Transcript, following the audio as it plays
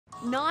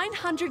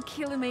900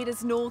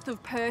 kilometres north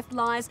of Perth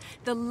lies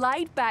the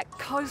laid-back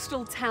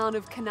coastal town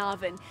of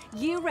Carnarvon.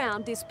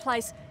 Year-round, this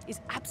place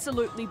is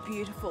absolutely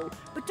beautiful.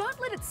 But don't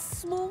let its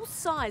small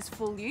size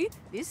fool you.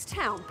 This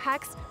town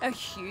packs a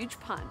huge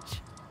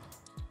punch.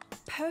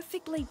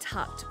 Perfectly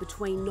tucked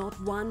between not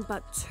one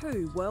but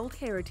two World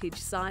Heritage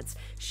Sites,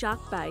 Shark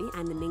Bay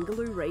and the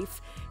Ningaloo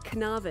Reef,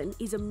 Carnarvon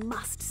is a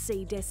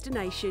must-see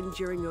destination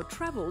during your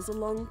travels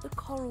along the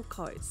Coral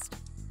Coast.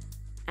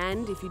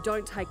 And if you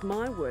don't take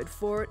my word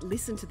for it,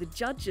 listen to the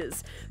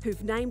judges,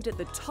 who've named it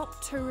the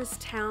top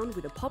tourist town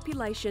with a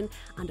population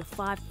under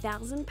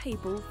 5,000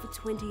 people for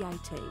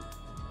 2018.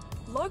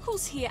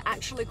 Locals here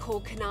actually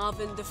call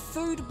Carnarvon the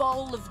food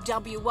bowl of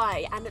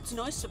WA, and it's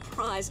no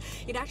surprise,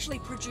 it actually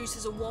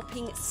produces a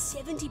whopping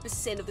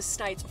 70% of the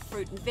state's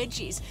fruit and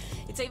veggies.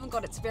 It's even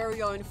got its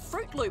very own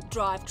Fruit Loop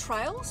Drive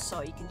trail,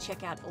 so you can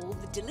check out all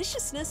the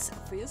deliciousness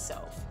for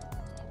yourself.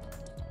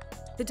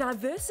 The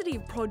diversity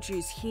of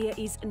produce here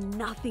is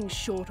nothing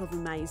short of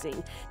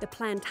amazing. The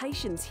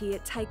plantations here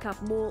take up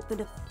more than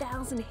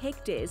 1,000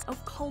 hectares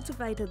of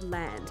cultivated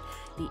land.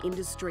 The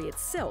industry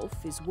itself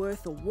is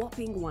worth a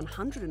whopping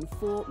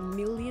 $104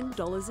 million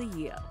a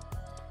year.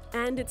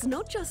 And it's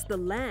not just the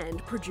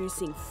land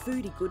producing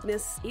foodie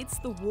goodness, it's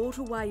the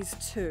waterways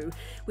too.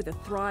 With a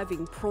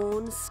thriving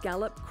prawn,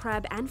 scallop,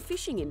 crab and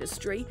fishing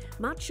industry,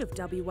 much of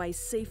WA's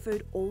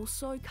seafood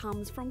also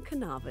comes from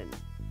Carnarvon.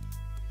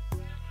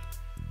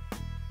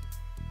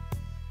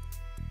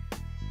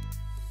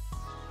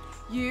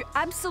 You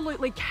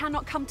absolutely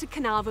cannot come to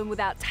Carnarvon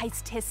without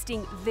taste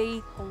testing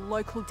the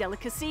local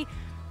delicacy,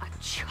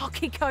 a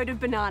chalky-coated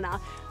banana.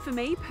 For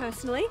me,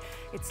 personally,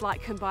 it's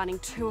like combining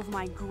two of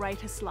my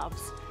greatest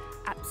loves.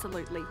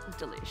 Absolutely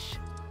delish.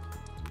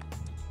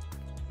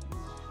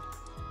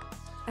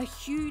 A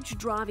huge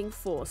driving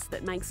force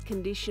that makes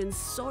conditions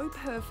so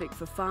perfect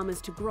for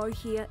farmers to grow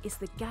here is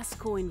the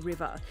Gascoyne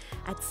River.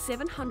 At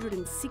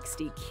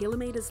 760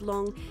 kilometres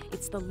long,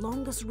 it's the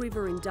longest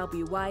river in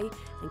WA,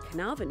 and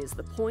Carnarvon is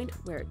the point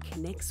where it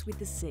connects with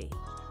the sea.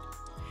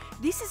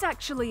 This is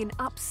actually an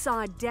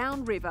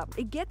upside-down river.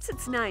 It gets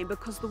its name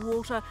because the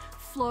water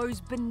flows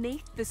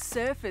beneath the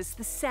surface,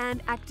 the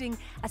sand acting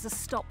as a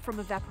stop from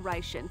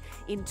evaporation.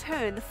 In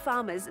turn, the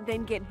farmers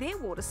then get their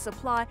water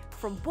supply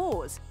from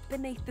bores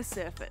beneath the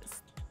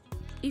surface.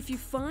 If you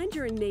find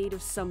you're in need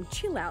of some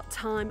chill-out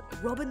time,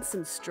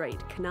 Robinson Street,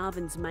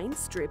 Carnarvon's main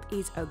strip,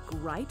 is a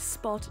great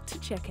spot to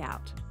check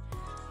out.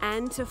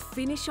 And to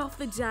finish off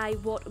the day,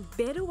 what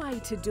better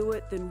way to do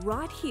it than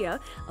right here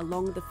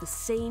along the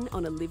Fascine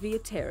on Olivia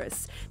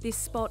Terrace. This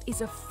spot is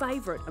a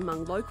favourite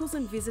among locals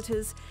and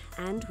visitors,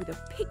 and with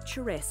a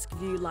picturesque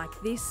view like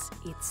this,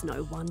 it's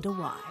no wonder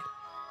why.